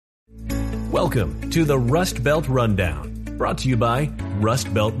Welcome to the Rust Belt Rundown, brought to you by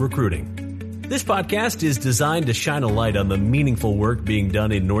Rust Belt Recruiting. This podcast is designed to shine a light on the meaningful work being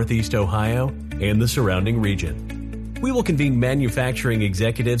done in Northeast Ohio and the surrounding region. We will convene manufacturing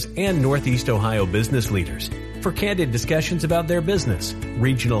executives and Northeast Ohio business leaders for candid discussions about their business,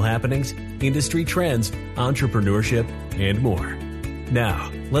 regional happenings, industry trends, entrepreneurship, and more. Now,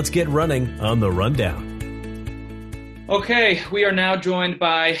 let's get running on the Rundown. Okay, we are now joined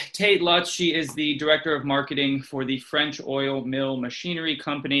by Tate Lutz. She is the Director of Marketing for the French Oil Mill Machinery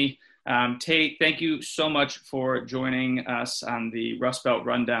Company. Tate, thank you so much for joining us on the Rust Belt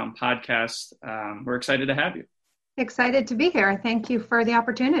Rundown podcast. We're excited to have you. Excited to be here. Thank you for the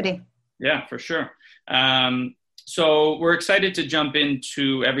opportunity. Yeah, for sure. So we're excited to jump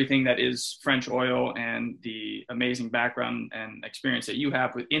into everything that is French Oil and the amazing background and experience that you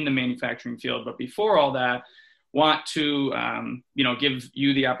have within the manufacturing field. But before all that, want to, give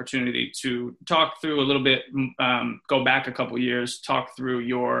you the opportunity to talk through a little bit, go back a couple years, talk through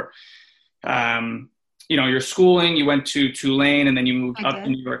your, your schooling. You went to Tulane and then you moved up to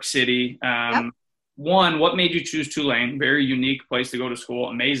New York City. Yep. One, what made you choose Tulane? Very unique place to go to school,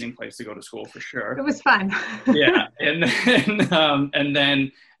 amazing place to go to school for sure. It was fun. Yeah. And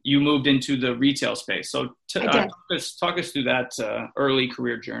then you moved into the retail space. So talk us through that early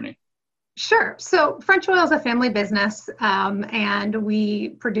career journey. Sure. So French Oil is a family business, and we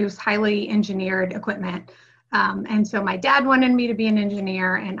produce highly engineered equipment. And so my dad wanted me to be an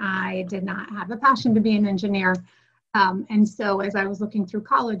engineer, and I did not have a passion to be an engineer. And so as I was looking through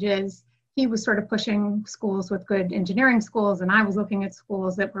colleges, he was sort of pushing schools with good engineering schools, and I was looking at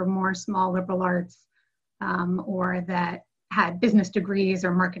schools that were more small liberal arts, or that had business degrees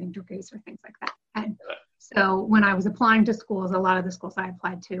or marketing degrees or things like that. And so when I was applying to schools, a lot of the schools I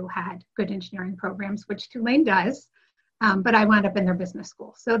applied to had good engineering programs, which Tulane does, but I wound up in their business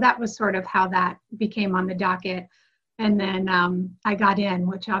school. So that was sort of how that became on the docket. And then I got in,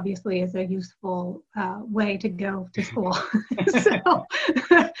 which obviously is a useful way to go to school. So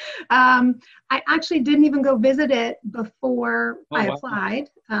I actually didn't even go visit it before I applied.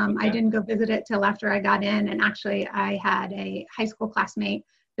 I didn't go visit it till after I got in. And actually I had a high school classmate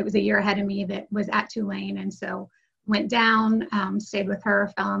that was a year ahead of me that was at Tulane. And so went down, stayed with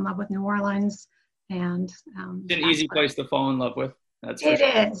her, fell in love with New Orleans. And it's an easy place to fall in love with. It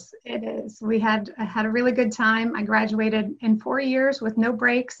is. I had a really good time. I graduated in 4 years with no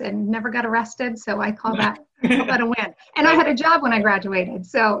breaks and never got arrested. So I call that a win. And I had a job when I graduated.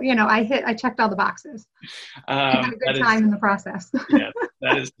 So, I checked all the boxes. I had a good time in the process. Yeah,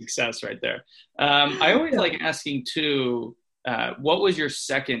 that is success right there. I always like asking too, what was your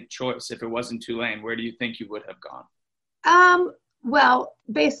second choice if it wasn't Tulane? Where do you think you would have gone? Well,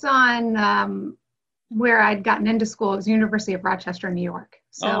 based on where I'd gotten into school, it was University of Rochester, New York.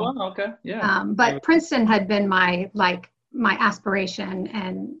 So, okay, yeah. But Princeton had been my aspiration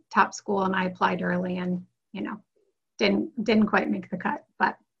and top school, and I applied early, and didn't quite make the cut.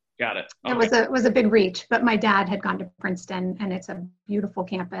 But got it. Okay. It was a big reach. But my dad had gone to Princeton, and it's a beautiful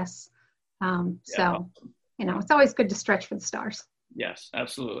campus. So. It's always good to stretch for the stars. Yes,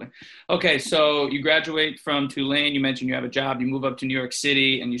 absolutely. Okay, so you graduate from Tulane. You mentioned you have a job. You move up to New York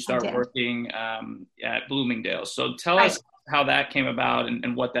City, and you start working at Bloomingdale's. So tell us how that came about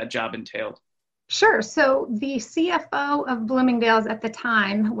and what that job entailed. Sure. So the CFO of Bloomingdale's at the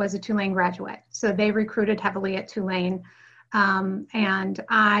time was a Tulane graduate. So they recruited heavily at Tulane. And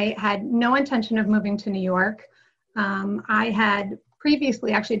I had no intention of moving to New York. I had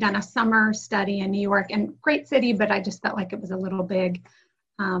previously actually done a summer study in New York, and great city, but I just felt like it was a little big.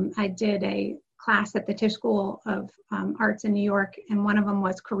 I did a class at the Tisch School of Arts in New York, and one of them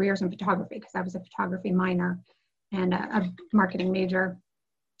was careers in photography, because I was a photography minor and a marketing major.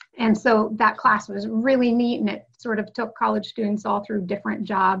 And so that class was really neat, and it sort of took college students all through different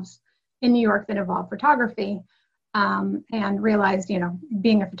jobs in New York that involved photography, and realized,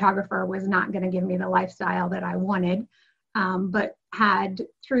 being a photographer was not going to give me the lifestyle that I wanted. But had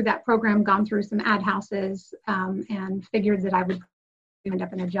through that program gone through some ad houses, and figured that I would end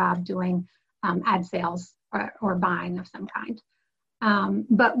up in a job doing ad sales or buying of some kind.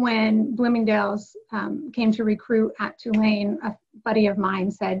 But when Bloomingdale's came to recruit at Tulane, a buddy of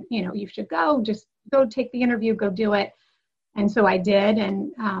mine said, you should just go take the interview, go do it. And so I did,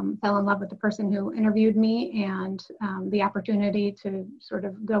 and fell in love with the person who interviewed me, and the opportunity to sort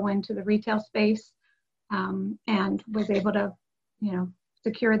of go into the retail space. And was able to,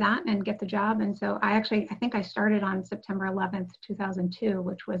 secure that and get the job. And so I think I started on September 11th, 2002,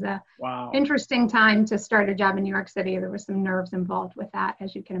 which was a interesting time to start a job in New York City. There was some nerves involved with that,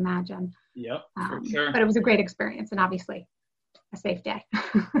 as you can imagine. Yep, for sure. But it was a great experience, and obviously a safe day.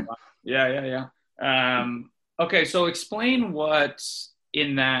 Yeah. Okay, so explain what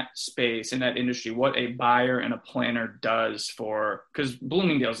in that space, in that industry, what a buyer and a planner does for, because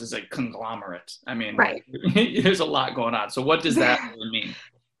Bloomingdale's is a conglomerate. I mean, Right. There's a lot going on. So what does that really mean?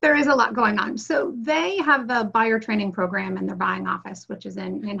 There is a lot going on. So they have a buyer training program in their buying office, which is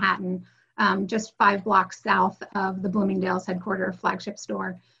in Manhattan, just 5 blocks south of the Bloomingdale's headquarters flagship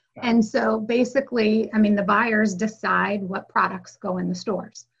store. And so basically, I mean, the buyers decide what products go in the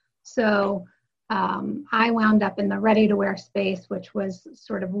stores. So I wound up in the ready-to-wear space, which was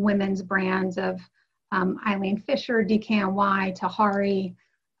sort of women's brands of Eileen Fisher, DKNY, Tahari,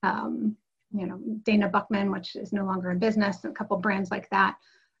 Dana Buckman, which is no longer in business, and a couple brands like that.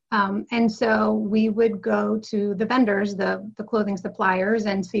 And so we would go to the vendors, the clothing suppliers,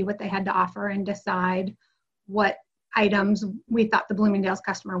 and see what they had to offer and decide what items we thought the Bloomingdale's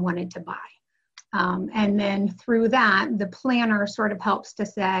customer wanted to buy. And then through that, the planner sort of helps to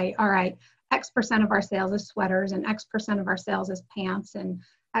say, all right, X% of our sales is sweaters, and X% of our sales is pants, and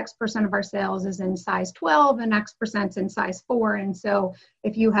X% of our sales is in size 12, and X% in size 4. And so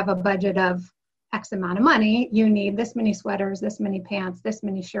if you have a budget of X amount of money, you need this many sweaters, this many pants, this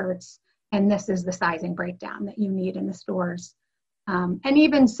many shirts, and this is the sizing breakdown that you need in the stores. And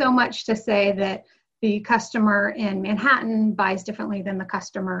even so much to say that the customer in Manhattan buys differently than the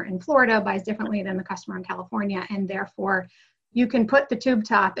customer in Florida, buys differently than the customer in California, and therefore you can put the tube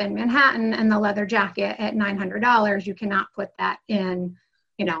top in Manhattan and the leather jacket at $900. You cannot put that in,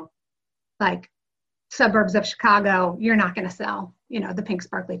 like suburbs of Chicago. You're not going to sell, the pink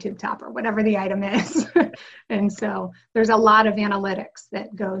sparkly tube top or whatever the item is. And so there's a lot of analytics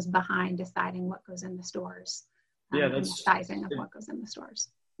that goes behind deciding what goes in the stores. And the sizing of what goes in the stores.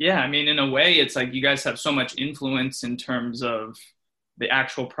 Yeah, I mean, in a way, it's like you guys have so much influence in terms of the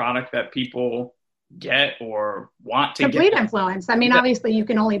actual product that people get or want to Complete influence. I mean, obviously, you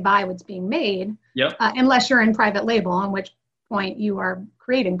can only buy what's being made unless you're in private label, on which point you are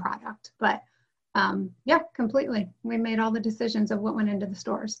creating product. But completely. We made all the decisions of what went into the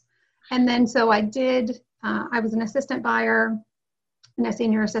stores. And then so I was an assistant buyer and a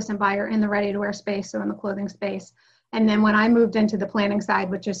senior assistant buyer in the ready-to-wear space, so in the clothing space. And then when I moved into the planning side,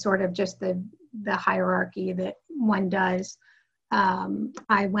 which is sort of just the hierarchy that one does,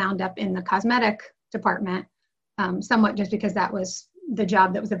 I wound up in the cosmetic department, somewhat just because that was the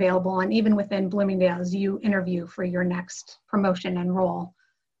job that was available. And even within Bloomingdale's, you interview for your next promotion and role.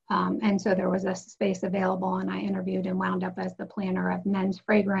 And so there was a space available, and I interviewed and wound up as the planner of men's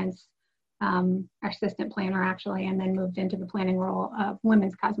fragrance, assistant planner actually, and then moved into the planning role of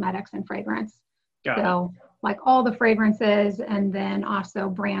women's cosmetics and fragrance. So like all the fragrances, and then also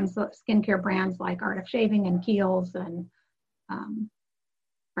brands, skincare brands like Art of Shaving and Kiehl's and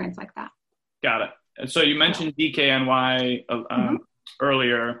brands like that. Got it. And so you mentioned DKNY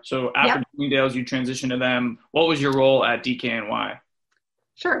earlier. So after Bloomingdale's, you transitioned to them. What was your role at DKNY?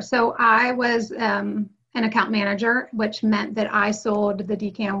 Sure. So I was an account manager, which meant that I sold the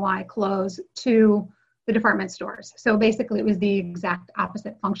DKNY clothes to the department stores. So basically it was the exact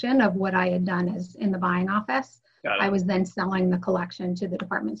opposite function of what I had done as in the buying office. I was then selling the collection to the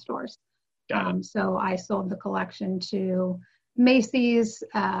department stores. So I sold the collection to Macy's,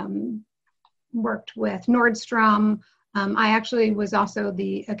 worked with Nordstrom. I actually was also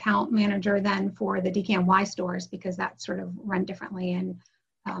the account manager then for the DKNY stores, because that's sort of run differently, and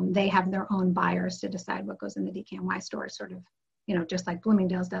they have their own buyers to decide what goes in the DKNY stores, sort of, just like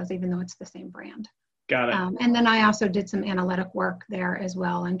Bloomingdale's does, even though it's the same brand. Got it. And then I also did some analytic work there as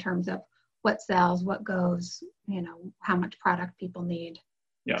well in terms of what sells, what goes, how much product people need,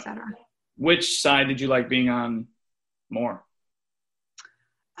 et cetera. Which side did you like being on more?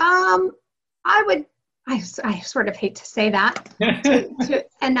 I sort of hate to say that to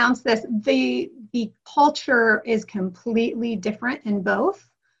announce this. The culture is completely different in both.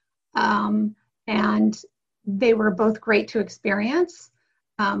 And they were both great to experience.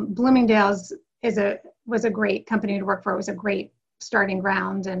 Bloomingdale's was a great company to work for. It was a great starting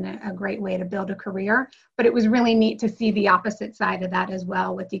ground and a great way to build a career. But it was really neat to see the opposite side of that as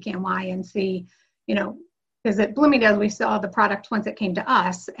well with DKNY, and see, because at Bloomingdale's, we saw the product once it came to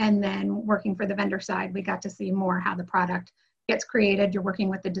us, and then working for the vendor side, we got to see more how the product gets created. You're working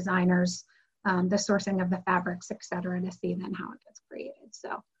with the designers, the sourcing of the fabrics, et cetera, to see then how it gets created.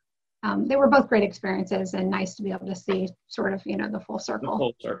 So they were both great experiences, and nice to be able to see sort of, the full circle. The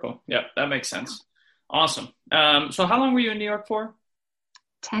full circle. Yeah, that makes sense. Awesome. So how long were you in New York for?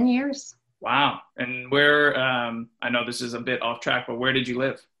 10 years. Wow. And where, I know this is a bit off track, but where did you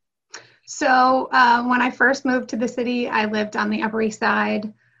live? So when I first moved to the city, I lived on the Upper East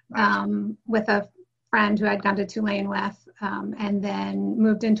Side with a friend who I'd gone to Tulane with. and then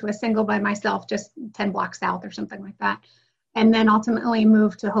moved into a single by myself, just 10 blocks south or something like that. And then ultimately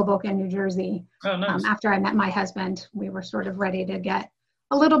moved to Hoboken, New Jersey. Oh, nice. After I met my husband. We were sort of ready to get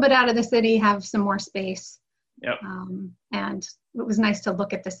a little bit out of the city, have some more space. Yep. And it was nice to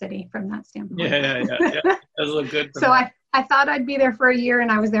look at the city from that standpoint. Yeah. Does look good. So I thought I'd be there for a year, and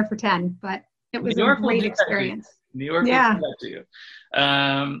I was there for 10, but it was a great experience. New York will do that to you.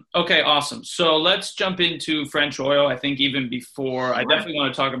 Okay, awesome. So let's jump into French Oil. I think even before, sure. I definitely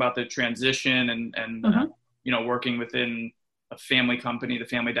want to talk about the transition and working within a family company, the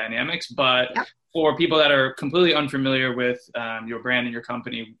family dynamics. But for people that are completely unfamiliar with your brand and your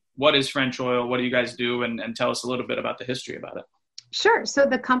company, what is French Oil? What do you guys do? And tell us a little bit about the history about it. Sure. So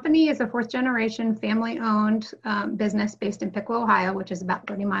the company is a fourth generation family owned business based in Piqua, Ohio, which is about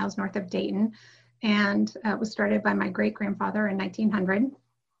 30 miles north of Dayton. And it was started by my great grandfather in 1900.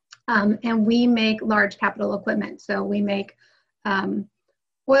 And we make large capital equipment. So we make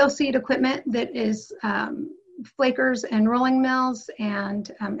oilseed equipment that is flakers and rolling mills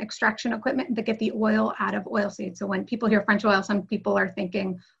and extraction equipment that get the oil out of oilseed. So when people hear French oil, some people are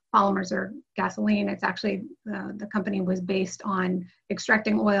thinking polymers or gasoline. It's actually, the company was based on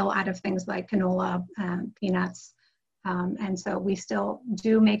extracting oil out of things like canola, peanuts. And so we still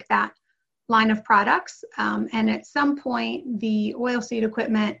do make that line of products. And at some point, the oilseed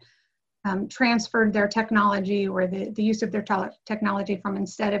equipment transferred their technology or the use of their technology from,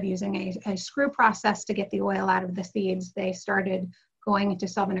 instead of using a screw process to get the oil out of the seeds, they started going into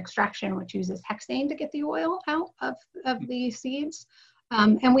solvent extraction, which uses hexane to get the oil out of the seeds.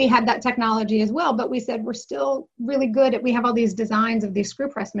 And we had that technology as well, but we said, we're still really good at, we have all these designs of these screw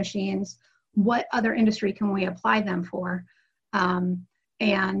press machines. What other industry can we apply them for?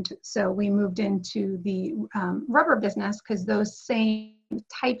 And so we moved into the rubber business because those same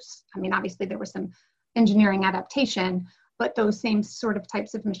types, I mean, obviously there was some engineering adaptation, but those same sort of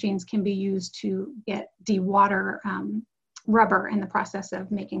types of machines can be used to dewater rubber in the process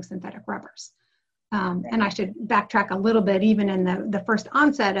of making synthetic rubbers. And I should backtrack a little bit, even in the first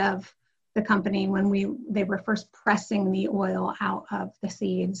onset of the company, when they were first pressing the oil out of the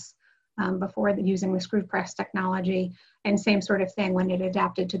seeds before using the screw press technology. And same sort of thing, when it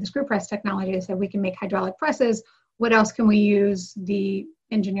adapted to the screw press technology, they said, we can make hydraulic presses. What else can we use the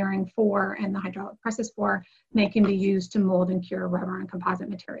engineering for and the hydraulic presses for? And they can be used to mold and cure rubber and composite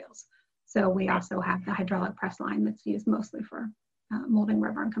materials. So we also have the hydraulic press line that's used mostly for molding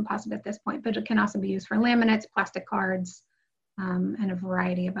rubber and composite at this point, but it can also be used for laminates, plastic cards, and a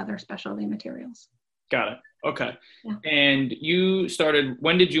variety of other specialty materials. Got it. Okay. Yeah. And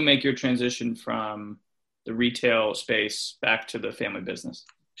when did you make your transition from the retail space back to the family business?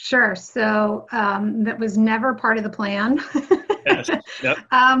 Sure. So that was never part of the plan. Yes. Yep.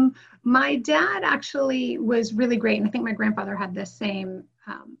 My dad actually was really great, and I think my grandfather had the same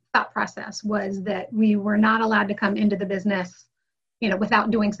thought process, was that we were not allowed to come into the business without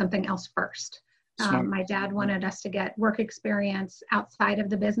doing something else first. My dad wanted us to get work experience outside of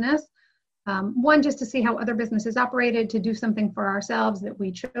the business. One, just to see how other businesses operated, to do something for ourselves that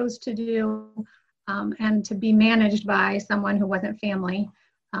we chose to do, and to be managed by someone who wasn't family,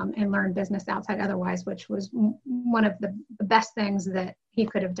 and learn business outside otherwise, which was one of the best things that he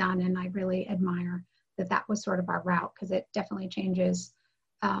could have done. And I really admire that was sort of our route, because it definitely changes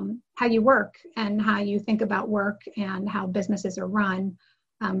how you work and how you think about work and how businesses are run,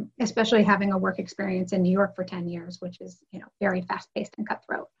 especially having a work experience in New York for 10 years, which is, very fast-paced and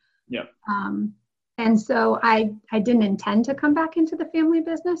cutthroat. Yeah. And so I didn't intend to come back into the family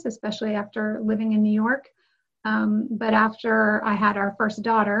business, especially after living in New York. But after I had our first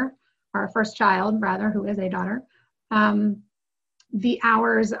child, who is a daughter, the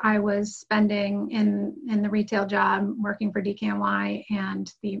hours I was spending in the retail job working for DKNY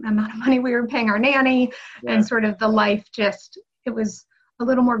and the amount of money we were paying our nanny, and sort of the life, it was a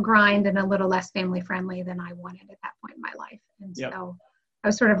little more grind and a little less family friendly than I wanted at that point in my life. And so I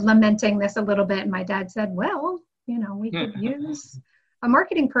was sort of lamenting this a little bit, and my dad said, well, we could use a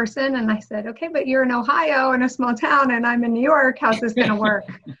marketing person. And I said, okay, but you're in Ohio in a small town and I'm in New York. How's this going to work?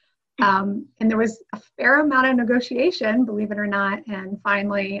 And there was a fair amount of negotiation, believe it or not. And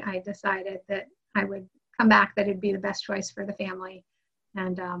finally, I decided that I would come back, that it'd be the best choice for the family,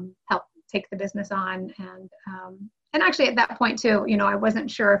 and help take the business on. And actually at that point too, I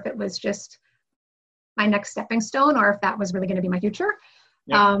wasn't sure if it was just my next stepping stone or if that was really going to be my future.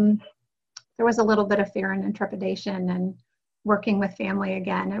 Yeah. There was a little bit of fear and trepidation, and working with family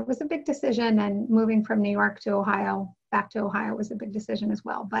again, it was a big decision, and moving from New York to Ohio, back to Ohio, was a big decision as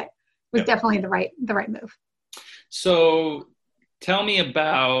well, but it was definitely the right move. So Tell me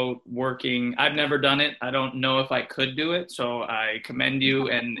about working. I've never done it. I don't know if I could do it. So I commend you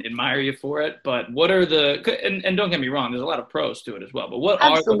and admire you for it. But what are and don't get me wrong, there's a lot of pros to it as well. But what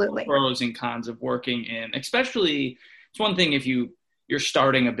are the pros and cons of working in, especially, it's one thing if you're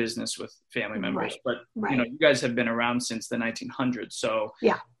starting a business with family members, but you guys have been around since the 1900s. So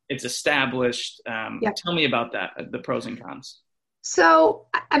it's established. Tell me about that, the pros and cons. So,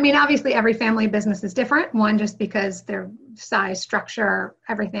 I mean, obviously every family business is different. One, just because their size, structure,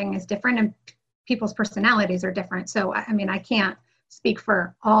 everything is different, and people's personalities are different. So, I mean, I can't speak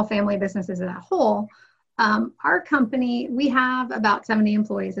for all family businesses as a whole. Our company, we have about 70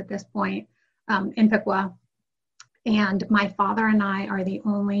 employees at this point in Piqua. And my father and I are the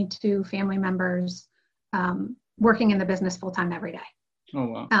only two family members working in the business full-time every day. Oh,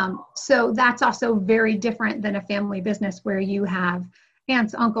 wow. So that's also very different than a family business where you have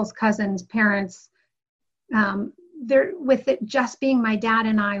aunts, uncles, cousins, parents. With it just being my dad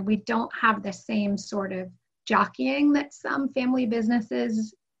and I, we don't have the same sort of jockeying that some family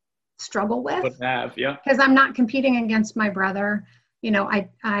businesses struggle with. Would have, yeah. Because I'm not competing against my brother. You know,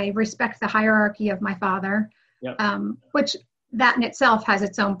 I respect the hierarchy of my father, which that in itself has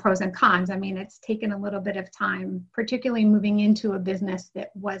its own pros and cons. I mean, it's taken a little bit of time, particularly moving into a business that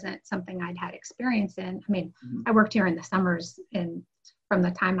wasn't something I'd had experience in. I mean, I worked here in the summers from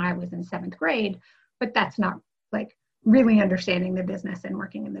the time I was in 7th grade, but that's not like really understanding the business and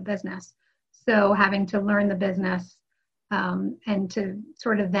working in the business. So having to learn the business and to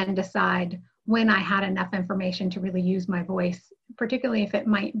sort of then decide when I had enough information to really use my voice, particularly if it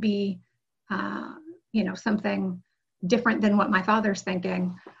might be, something different than what my father's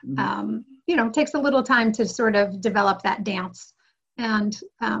thinking, takes a little time to sort of develop that dance. And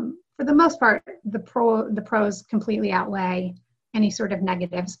for the most part, the pros completely outweigh any sort of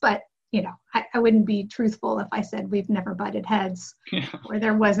negatives. But, I wouldn't be truthful if I said we've never butted heads or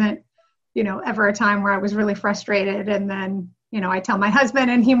there wasn't, ever a time where I was really frustrated. And then, I tell my husband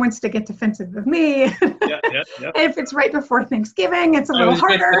and he wants to get defensive with me. If it's right before Thanksgiving, it's a little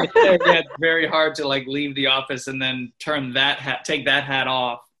harder. It's very hard to leave the office and then take that hat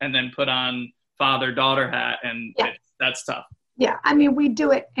off and then put on father-daughter hat. And that's tough. Yeah. I mean, we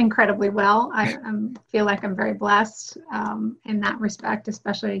do it incredibly well. I feel like I'm very blessed in that respect,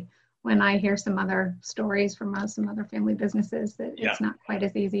 especially when I hear some other stories from some other family businesses that it's not quite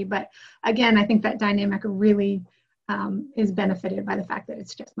as easy. But again, I think that dynamic really is benefited by the fact that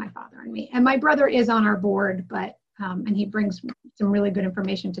it's just my father and me. And my brother is on our board, but and he brings some really good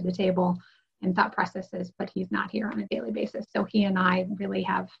information to the table and thought processes, but he's not here on a daily basis. So he and I really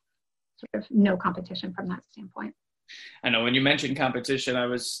have sort of no competition from that standpoint. I know when you mentioned competition,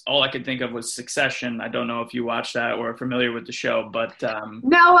 all I could think of was Succession. I don't know if you watched that or are familiar with the show, but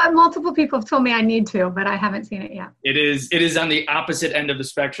no, multiple people have told me I need to, but I haven't seen it yet. It is on the opposite end of the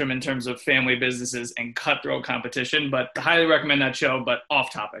spectrum in terms of family businesses and cutthroat competition, but highly recommend that show, but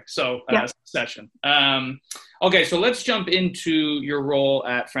off topic. So Succession. Okay, so let's jump into your role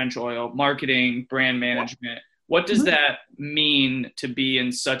at French Oil, marketing, brand management. What does that mean to be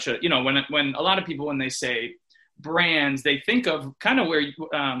in such a, when a lot of people, when they say brands, they think of kind of where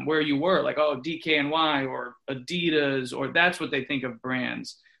you were, like, oh, DKNY or Adidas, or that's what they think of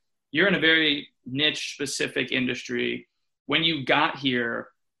brands. You're in a very niche specific industry. When you got here,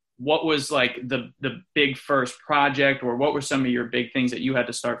 what was the big first project, or what were some of your big things that you had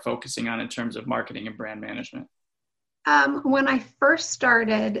to start focusing on in terms of marketing and brand management? When I first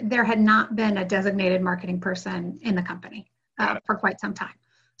started, there had not been a designated marketing person in the company for quite some time.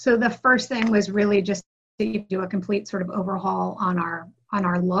 So the first thing was really just to do a complete sort of overhaul on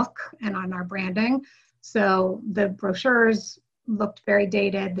our look and on our branding. So the brochures looked very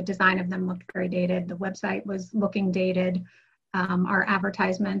dated. The design of them looked very dated. The website was looking dated. Our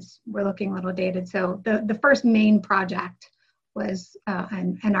advertisements were looking a little dated. So the first main project was,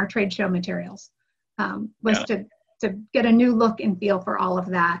 and our trade show materials was to get a new look and feel for all of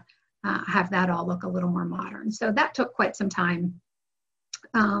that, have that all look a little more modern. So that took quite some time.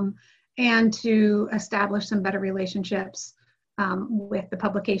 And to establish some better relationships with the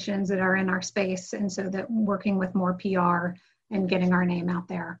publications that are in our space. And so that working with more PR and getting our name out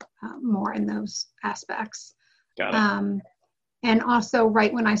there more in those aspects. Got it. And also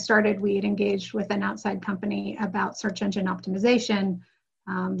right when I started, we had engaged with an outside company about search engine optimization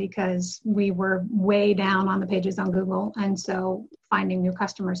because we were way down on the pages on Google. And so finding new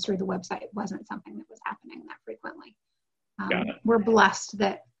customers through the website wasn't something that was happening that frequently. We're blessed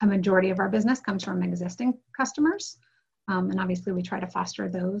that a majority of our business comes from existing customers. And obviously we try to foster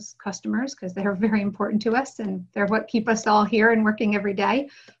those customers because they're very important to us and they're what keep us all here and working every day.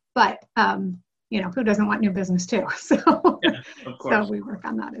 But who doesn't want new business too? So, yeah, of course. So we work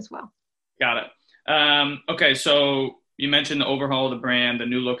on that as well. Got it. Okay, so you mentioned the overhaul of the brand, the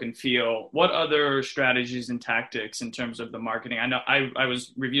new look and feel. What other strategies and tactics in terms of the marketing? I know I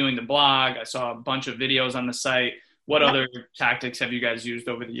was reviewing the blog. I saw a bunch of videos on the site. What other tactics have you guys used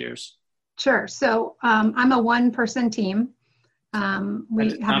over the years? Sure. So I'm a one-person team. We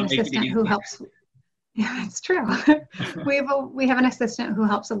have an assistant who helps. Yeah, it's true. we have an assistant who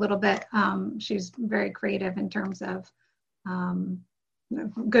helps a little bit. She's very creative in terms of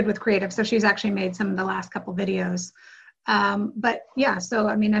good with creative. So she's actually made some of the last couple videos. But yeah, so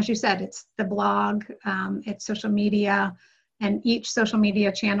I mean, as you said, it's the blog, it's social media, and each social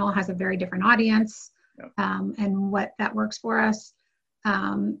media channel has a very different audience, and what that works for us.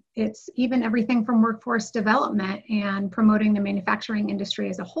 It's even everything from workforce development and promoting the manufacturing industry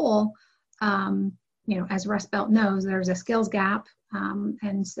as a whole. As Rust Belt knows, there's a skills gap.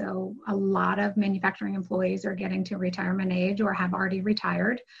 And so a lot of manufacturing employees are getting to retirement age or have already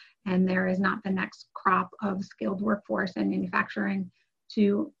retired. And there is not the next crop of skilled workforce in manufacturing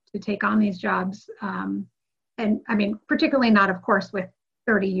to take on these jobs. And I mean, particularly not, of course, with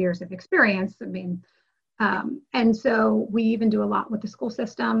 30 years of experience. I mean, and so we even do a lot with the school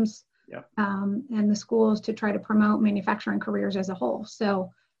systems and the schools to try to promote manufacturing careers as a whole.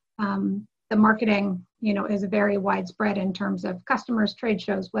 So the marketing, is very widespread in terms of customers, trade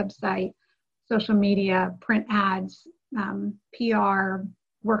shows, website, social media, print ads, PR,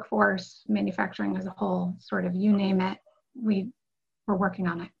 workforce, manufacturing as a whole, sort of you name it, we're working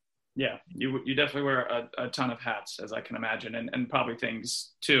on it. Yeah, you definitely wear a ton of hats, as I can imagine, and probably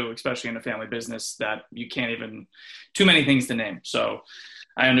things too, especially in a family business that you can't even, too many things to name. So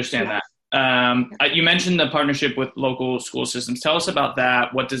I understand that. You mentioned the partnership with local school systems. Tell us about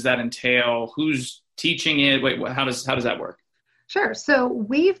that. What does that entail? Who's teaching it? How does that work? Sure. So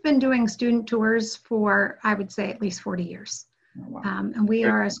we've been doing student tours for, I would say, at least 40 years. Oh, wow. And we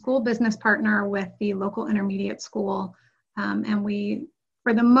are a school business partner with the local intermediate school. And we,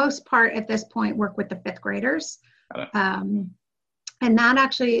 for the most part at this point, work with the fifth graders. And that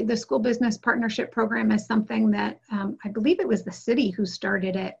actually, the school business partnership program is something that I believe it was the city who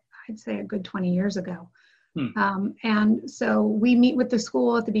started it, I'd say a good 20 years ago. And so we meet with the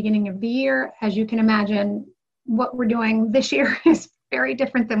school at the beginning of the year. As you can imagine, what we're doing this year is very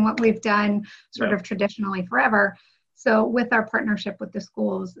different than what we've done sort of traditionally forever. So with our partnership with the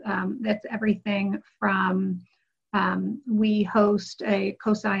schools, that's everything from we host a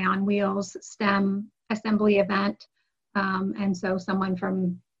COSI on Wheels STEM assembly event. And so someone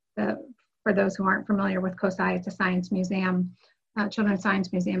from for those who aren't familiar with COSI, it's a science museum, Children's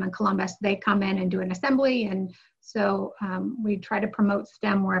Science Museum in Columbus. They come in and do an assembly. And so we try to promote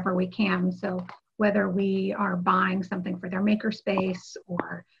STEM wherever we can. So whether we are buying something for their makerspace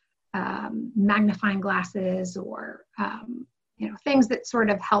or magnifying glasses or, things that sort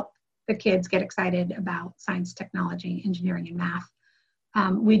of help the kids get excited about science, technology, engineering, and math.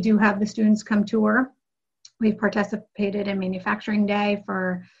 We do have the students come tour. We've participated in Manufacturing Day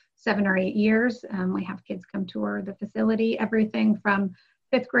for 7 or 8 years. We have kids come tour the facility, everything from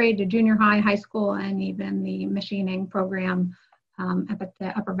 5th grade to junior high, high school, and even the machining program up at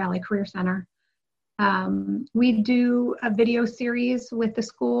the Upper Valley Career Center. We do a video series with the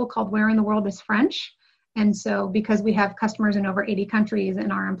school called Where in the World is French? And so because we have customers in over 80 countries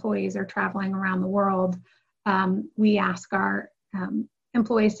and our employees are traveling around the world, we ask our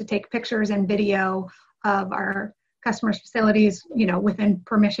employees to take pictures and video of our customers' facilities, within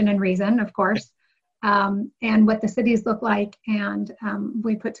permission and reason, of course, and what the cities look like. And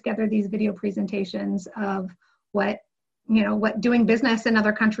we put together these video presentations of what doing business in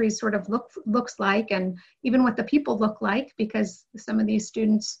other countries sort of looks like, and even what the people look like, because some of these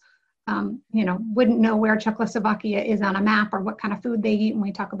students, wouldn't know where Czechoslovakia is on a map or what kind of food they eat. And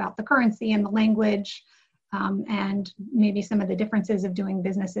we talk about the currency and the language, and maybe some of the differences of doing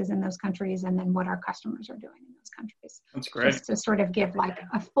businesses in those countries, and then what our customers are doing in those countries. That's great. Just to sort of give like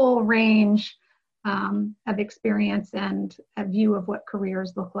a full range of experience and a view of what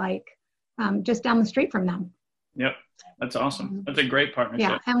careers look like just down the street from them. Yep. That's awesome. That's a great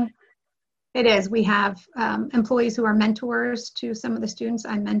partnership. Yeah, and it is. We have employees who are mentors to some of the students.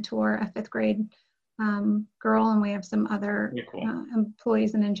 I mentor a 5th grade girl, and we have some other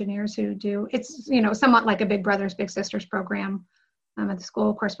employees and engineers who do. It's, somewhat like a Big Brothers Big Sisters program at the school.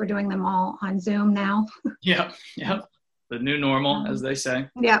 Of course, we're doing them all on Zoom now. Yep. The new normal, as they say.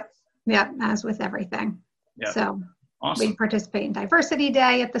 Yep, as with everything. Yep. So awesome. We participate in Diversity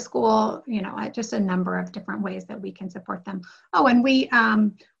Day at the school, just a number of different ways that we can support them. Oh, and we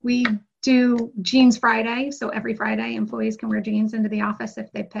do Jeans Friday. So every Friday, employees can wear jeans into the office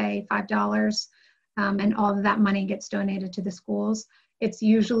if they pay $5. and all of that money gets donated to the schools. It's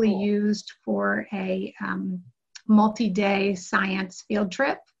usually used for a multi-day science field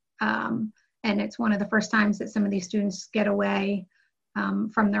trip. And it's one of the first times that some of these students get away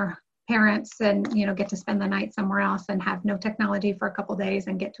from their parents and, get to spend the night somewhere else and have no technology for a couple days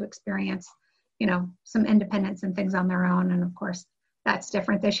and get to experience, some independence and things on their own. And of course, that's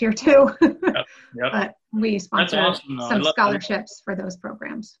different this year too. Yep. But we sponsor awesome, some scholarships for those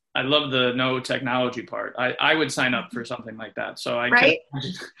programs. I love the no technology part. I would sign up for something like that. So I right?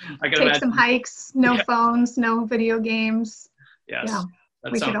 I can take imagine. Some hikes, no phones, no video games. Yes. Yeah.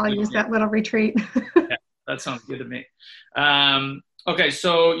 We could all use that little retreat. Yeah, that sounds good to me. Okay,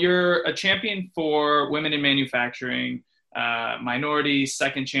 so you're a champion for women in manufacturing, minority,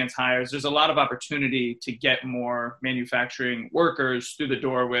 second chance hires. There's a lot of opportunity to get more manufacturing workers through the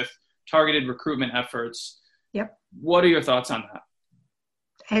door with targeted recruitment efforts. Yep. What are your thoughts on that?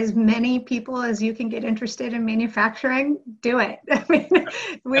 As many people as you can get interested in manufacturing, do it. I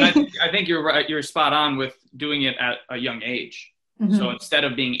think you're right. You're spot on with doing it at a young age. Mm-hmm. So instead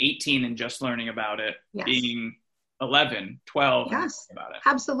of being 18 and just learning about it, being 11, 12, about it.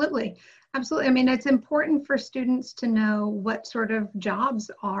 Absolutely. Absolutely. It's important for students to know what sort of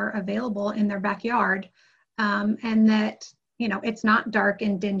jobs are available in their backyard, and that, it's not dark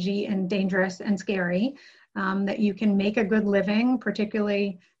and dingy and dangerous and scary, that you can make a good living,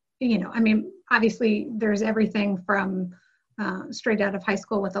 particularly, obviously there's everything from straight out of high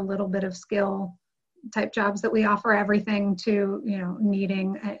school with a little bit of skill type jobs that we offer, everything to,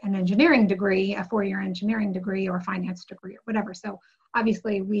 needing an engineering degree, a 4-year engineering degree or finance degree or whatever. So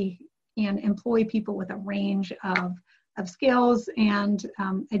obviously we can employ people with a range of skills and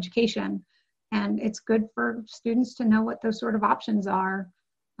education. And it's good for students to know what those sort of options are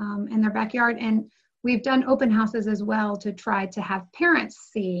in their backyard. And we've done open houses as well to try to have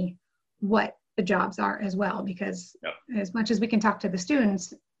parents see what the jobs are as well, because as much as we can talk to the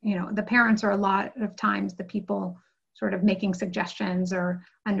students, the parents are a lot of times the people sort of making suggestions or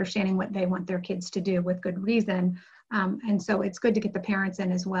understanding what they want their kids to do with good reason. And so it's good to get the parents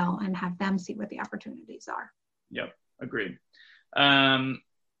in as well and have them see what the opportunities are. Yep, agreed.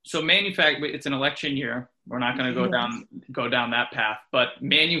 So it's an election year. We're not going to go down that path, but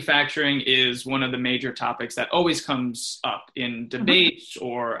manufacturing is one of the major topics that always comes up in debates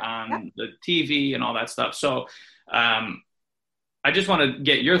or on the TV and all that stuff. So I just want to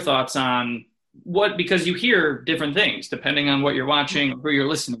get your thoughts on because you hear different things depending on what you're watching, who you're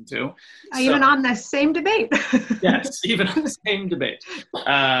listening to. Even on the same debate. Yes, even on the same debate.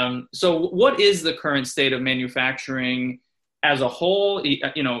 So what is the current state of manufacturing as a whole?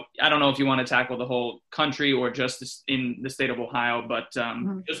 I don't know if you want to tackle the whole country or just in the state of Ohio, but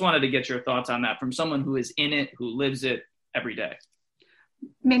just wanted to get your thoughts on that from someone who is in it, who lives it every day.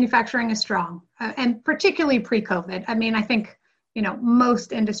 Manufacturing is strong, and particularly pre-COVID. I think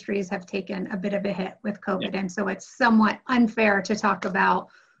most industries have taken a bit of a hit with COVID. And so it's somewhat unfair to talk about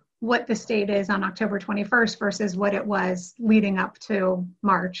what the state is on October 21st versus what it was leading up to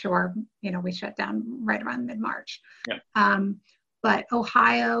March, or, we shut down right around mid-March. But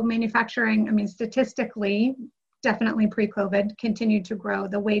Ohio manufacturing, statistically, definitely pre-COVID, continued to grow.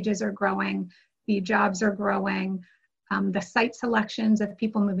 The wages are growing, the jobs are growing. The site selections of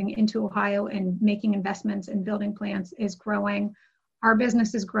people moving into Ohio and making investments in building plants is growing. Our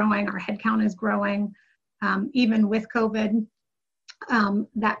business is growing. Our headcount is growing, even with COVID.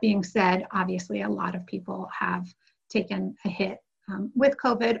 That being said, obviously, a lot of people have taken a hit with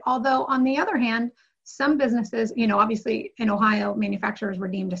COVID. Although, on the other hand, some businesses, obviously in Ohio, manufacturers were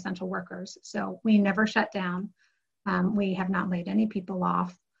deemed essential workers. So we never shut down. We have not laid any people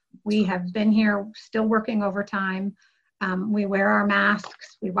off. We have been here still working overtime. We wear our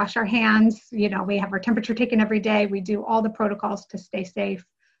masks, we wash our hands, we have our temperature taken every day. We do all the protocols to stay safe,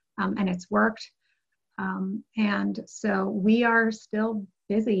 and it's worked. And so we are still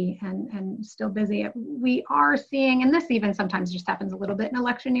busy and still busy. We are seeing, and this even sometimes just happens a little bit in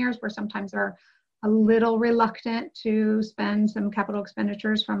election years, where sometimes are a little reluctant to spend some capital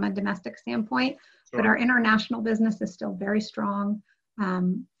expenditures from a domestic standpoint, but our international business is still very strong.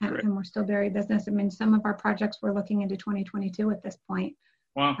 And we're still very business. Some of our projects we're looking into 2022 at this point.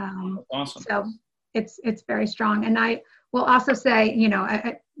 Wow, awesome. So it's very strong. And I will also say,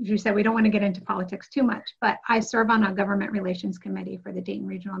 as you said, we don't want to get into politics too much, but I serve on a government relations committee for the Dayton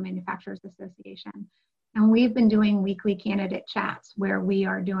Regional Manufacturers Association. And we've been doing weekly candidate chats where we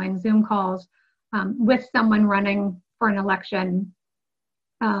are doing Zoom calls with someone running for an election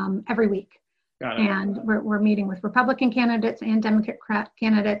every week. And we're meeting with Republican candidates and Democrat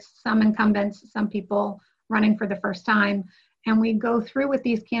candidates, some incumbents, some people running for the first time. And we go through with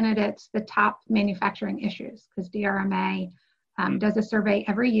these candidates the top manufacturing issues, because DRMA does a survey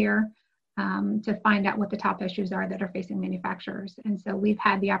every year to find out what the top issues are that are facing manufacturers. And so we've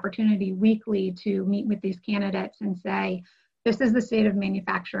had the opportunity weekly to meet with these candidates and say, this is the state of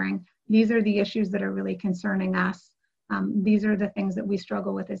manufacturing. These are the issues that are really concerning us. These are the things that we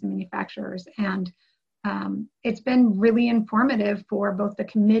struggle with as manufacturers. And it's been really informative for both the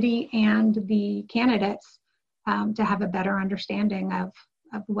committee and the candidates to have a better understanding of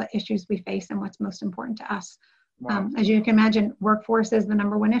what issues we face and what's most important to us. Wow. As you can imagine, workforce is the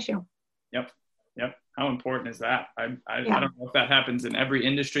number one issue. Yep. How important is that? I don't know if that happens in every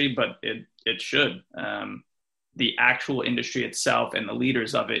industry, but it should. The actual industry itself and the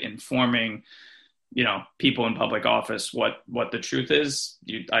leaders of it informing, people in public office what the truth is.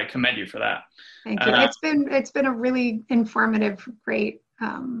 I commend you for that. Thank you. It's been a really informative, great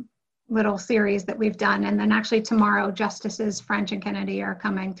little series that we've done. And then actually tomorrow, Justices French and Kennedy are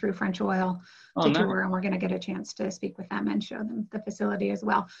coming through French Oil to tour, and we're going to get a chance to speak with them and show them the facility as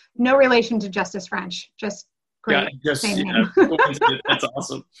well. No relation to Justice French, just great. Same name. That's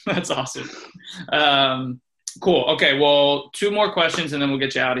awesome. That's awesome. Cool. Okay. Well, 2 more questions and then we'll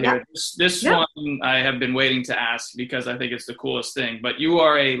get you out of here. This one I have been waiting to ask because I think it's the coolest thing, but you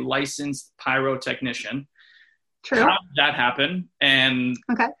are a licensed pyrotechnician. True. How did that happen? And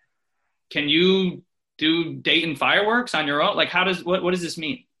can you do Dayton fireworks on your own? Like what does this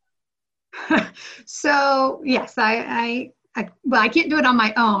mean? So yes, I can't do it on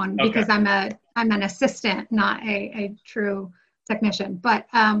my own because I'm an assistant, not a true technician. But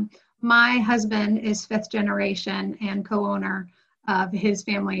my husband is 5th generation and co-owner of his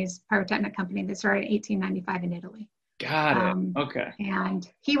family's pyrotechnic company that started in 1895 in Italy. Got it. Okay. And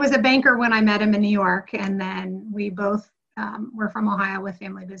he was a banker when I met him in New York, and then we both were from Ohio with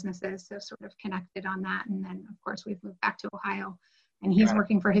family businesses, so sort of connected on that. And then of course we've moved back to Ohio. And he's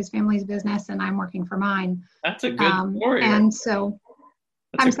working for his family's business and I'm working for mine. That's a good story. And so,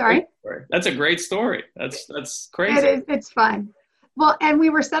 I'm sorry? That's a great story. That's crazy. It's fun. Well, and we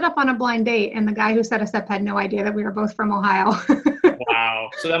were set up on a blind date and the guy who set us up had no idea that we were both from Ohio. Wow.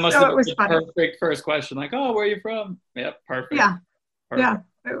 So that must have been the perfect first question. Like, oh, where are you from? Yep. Perfect. Yeah. Perfect.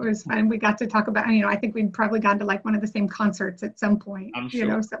 Yeah. It was fun. We got to talk about, I think we'd probably gone to like one of the same concerts at some point, I'm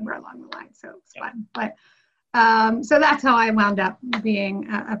sure. Somewhere along the line. So it's fun. But so that's how I wound up being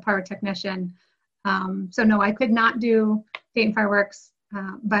a pyrotechnician. So no, I could not do Dayton Fireworks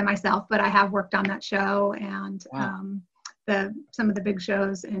by myself, but I have worked on that show and some of the big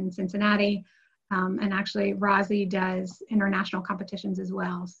shows in Cincinnati. And actually Rozzy does international competitions as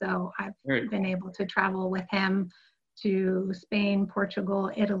well. So I've been able to travel with him to Spain,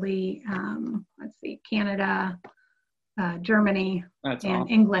 Portugal, Italy, Canada, Germany, and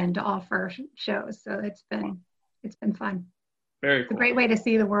England, all for shows. So it's been fun. Very cool. It's a great way to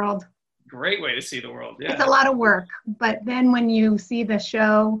see the world. Great way to see the world. Yeah. It's a lot of work, but then when you see the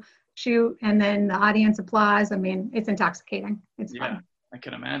show shoot and then the audience applause, it's intoxicating. It's fun. I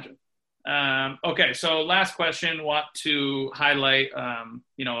can imagine. Okay. So last question, want to highlight, a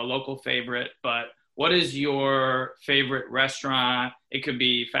local favorite, but what is your favorite restaurant? It could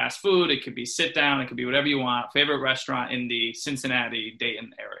be fast food. It could be sit down. It could be whatever you want. Favorite restaurant in the Cincinnati,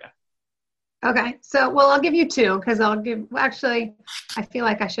 Dayton area. Okay. So, I'll give you 2 because I feel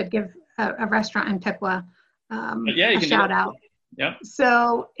like I should give a restaurant in Piqua a shout out. Yep.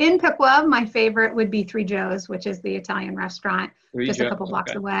 So in Piqua, my favorite would be Three Joe's, which is the Italian restaurant just a couple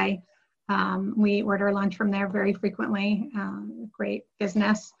blocks away. We order lunch from there very frequently. Great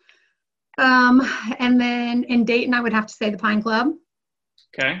business. And then in Dayton, I would have to say the Pine Club.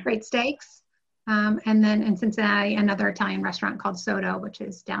 Okay. Great steaks. And then in Cincinnati, another Italian restaurant called Soto, which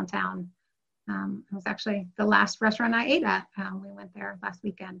is downtown. It was actually the last restaurant I ate at. We went there last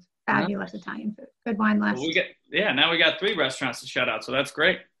weekend. Fabulous Italian food. Good wine list. Well, now we got 3 restaurants to shout out. So that's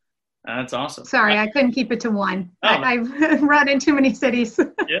great. That's awesome. Sorry, I couldn't keep it to one. I've run in too many cities.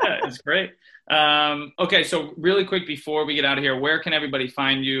 Yeah, it's great. Okay, so really quick before we get out of here, where can everybody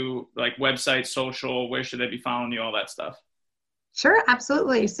find you? Like website, social, where should they be following you, all that stuff? Sure,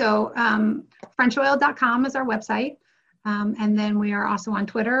 absolutely. So FrenchOil.com is our website. And then we are also on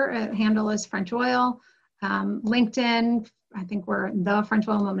Twitter. Handle is French Oil. LinkedIn, I think we're the French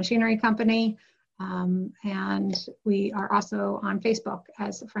Oil Mill Machinery Company. And we are also on Facebook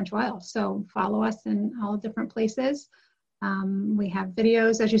as French Oil. So follow us in all different places. We have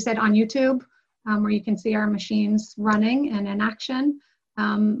videos, as you said, on YouTube, where you can see our machines running and in action.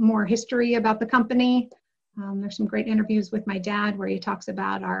 More history about the company. There's some great interviews with my dad where he talks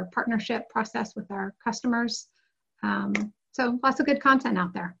about our partnership process with our customers. So lots of good content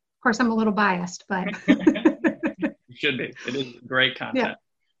out there. Of course, I'm a little biased, but It should be. It is great content.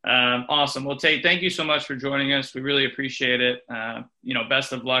 Awesome. Well, Tate, thank you so much for joining us. We really appreciate it.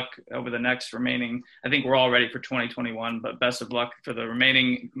 Best of luck over the next remaining, I think we're all ready for 2021, but best of luck for the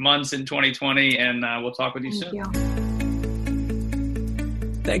remaining months in 2020, and we'll talk with you soon. You.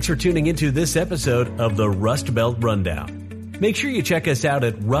 Thanks for tuning into this episode of the Rust Belt Rundown. Make sure you check us out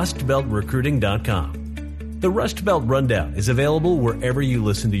at rustbeltrecruiting.com. The Rust Belt Rundown is available wherever you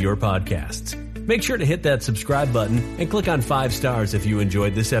listen to your podcasts. Make sure to hit that subscribe button and click on 5 stars if you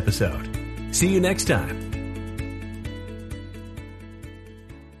enjoyed this episode. See you next time.